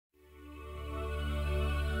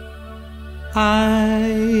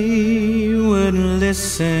I wouldn't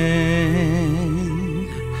listen,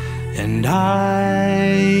 and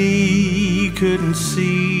I couldn't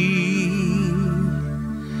see,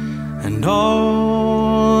 and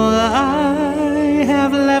all I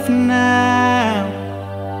have left now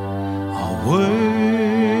are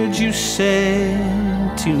words you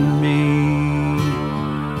said to me.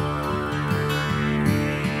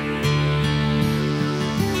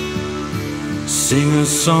 Sing a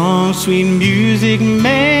song, sweet music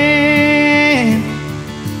man,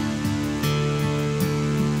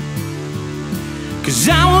 'cause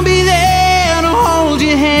I won't be there to hold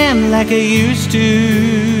your hand like I used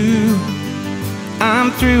to.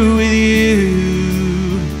 I'm through with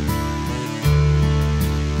you.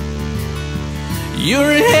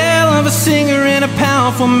 You're a hell of a singer and a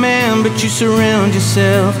powerful man, but you surround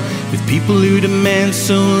yourself with people who demand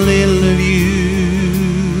so little of you.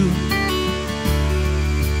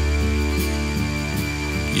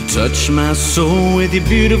 You touch my soul with your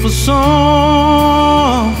beautiful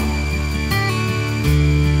song,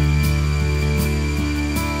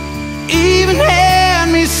 even had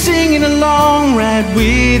me singing along right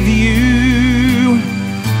with you.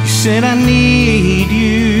 You said I need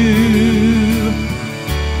you,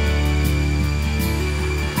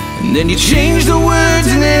 and then you changed the words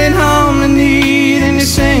and then in harmony, then you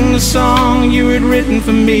sang the song you had written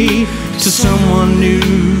for me to someone new.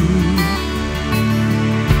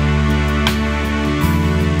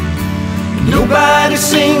 Nobody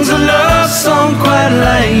sings a love song quite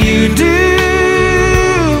like you do.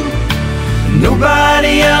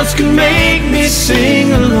 Nobody else can make me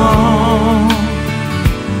sing along.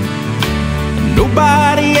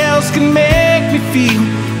 Nobody else can make me feel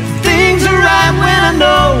things are right when I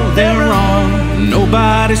know they're wrong.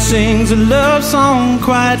 Nobody sings a love song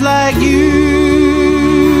quite like you.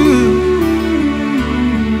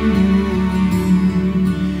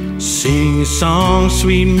 Sing a song,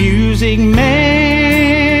 sweet music man.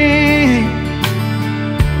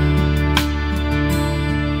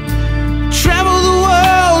 Travel the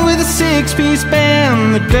world with a six-piece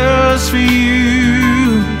band that does for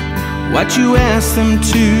you what you ask them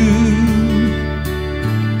to.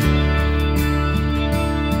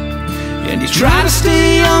 And you try to stay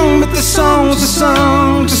young, but the song's a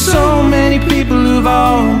song to so many people who've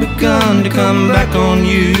all begun to come back on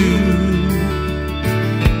you.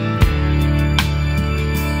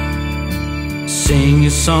 Sing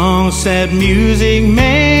your song, sad music man.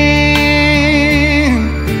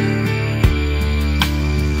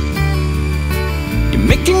 You're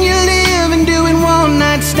making you live and doing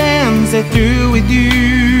one-night stands. They're through with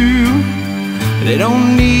you, they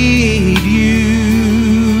don't need you.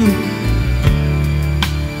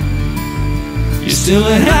 You're still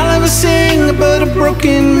a hell of a singer, but a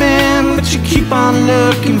broken man. But you keep on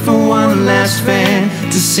looking for one last fan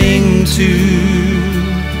to sing to.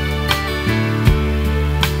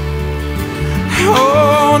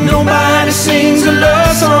 Oh, nobody sings a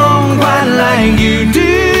love song quite like you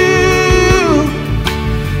do,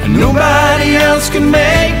 and nobody else can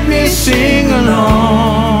make me sing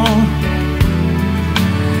along.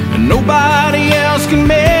 And nobody else can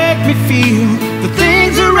make me feel that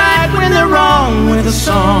things are right when they're wrong with a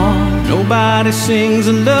song. Nobody sings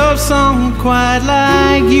a love song quite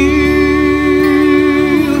like you.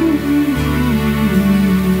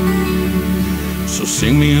 So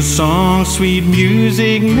sing me a song, sweet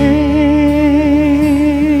music man.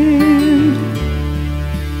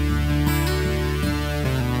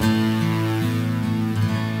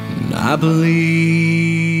 And I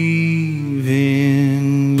believe